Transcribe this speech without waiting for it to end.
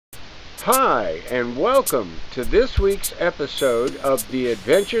Hi, and welcome to this week's episode of The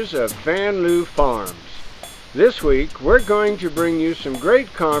Adventures of Fanlew Farms. This week, we're going to bring you some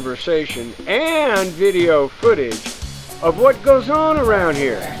great conversation and video footage of what goes on around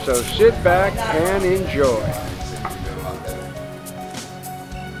here. So sit back and enjoy.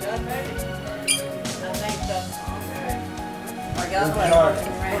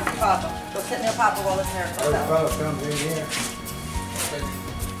 Papa. Go sit near Papa while his hair comes out. Those fellas comes in here.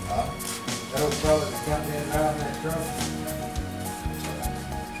 Those fellas that come in driving that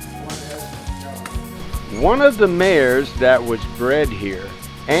truck. One of the mares that was bred here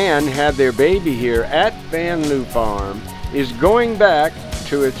and had their baby here at Fanlew Farm is going back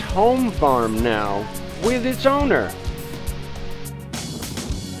to its home farm now with its owner.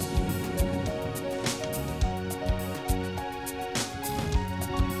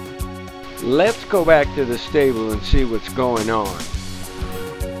 Let's go back to the stable and see what's going on.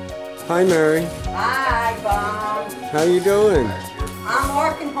 Hi, Mary. Hi, Bob. How you doing? I'm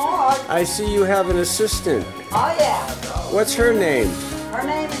working hard. I see you have an assistant. Oh, yeah. What's her name? Her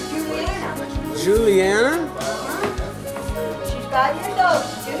name is Juliana. Juliana? She's 5 years old.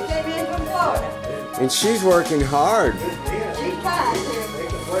 She just came in from Florida. And she's working hard. She's trying to.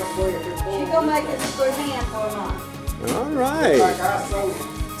 She's going to make us a good hand for a month. All right.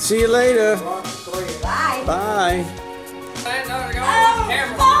 See you later. Bye. Bye. Oh,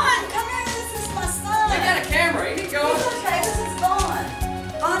 Vaughn, come here. This is my son. I got a camera. You can go. It's okay. This is Vaughn.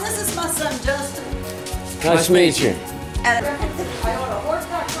 Vaughn, this is my son, Justin. Nice to meet you. And I order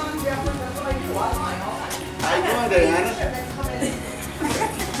horse.com. That's what I do. How you doing, Diana?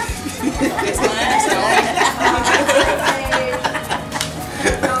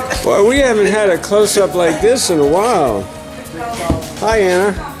 Well, we haven't had a close-up like this in a while. Hi,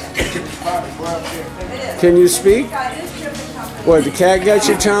 Anna. Can you speak? What, the cat got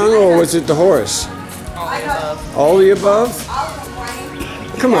your tongue, or was it the horse? All the above?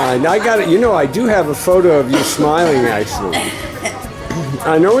 Come on, I got it. You know, I do have a photo of you smiling, actually.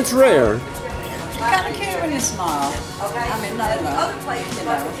 I know it's rare. Kind of cute when you smile. I mean, not in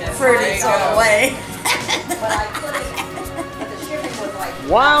a fruity sort of way.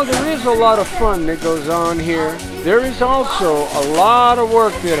 While there is a lot of fun that goes on here, there is also a lot of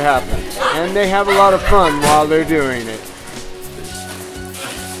work that happens, and they have a lot of fun while they're doing it.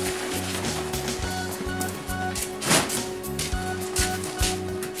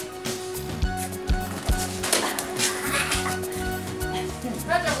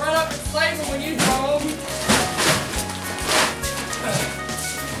 Had to run up and slave her when you drove.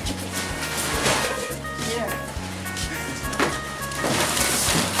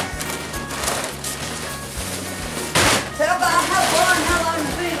 Tell Bob how long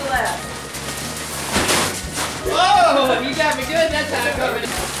the feed left. Whoa, you got me good that time, Corbin.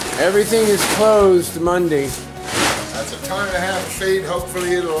 Everything is closed Monday. That's a ton and a half of feed.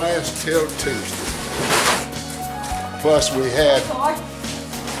 Hopefully it'll last till Tuesday. Plus we had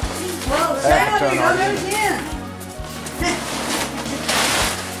Well, half a Sam, ton you're on going it. to again.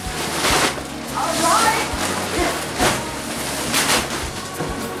 All right.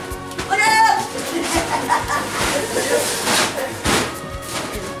 Look out!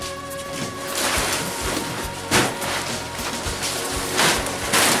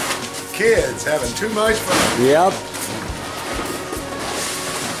 kids having too much fun. Yep.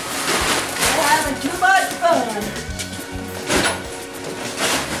 They're having too much fun.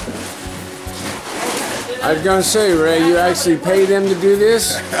 I was going to say, Ray, you actually pay them to do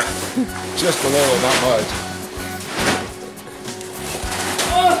this? Just a little, not much.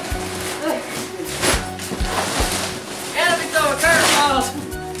 Gotta be throwing curveballs.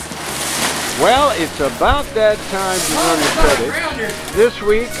 Well, it's about that time to run the credits. This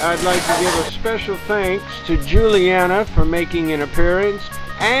week, I'd like to give a special thanks to Juliana for making an appearance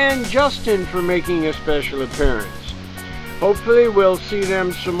and Justin for making a special appearance. Hopefully, we'll see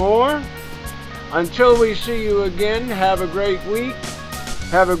them some more. Until we see you again, have a great week,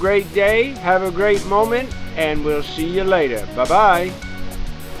 have a great day, have a great moment, and we'll see you later. Bye-bye.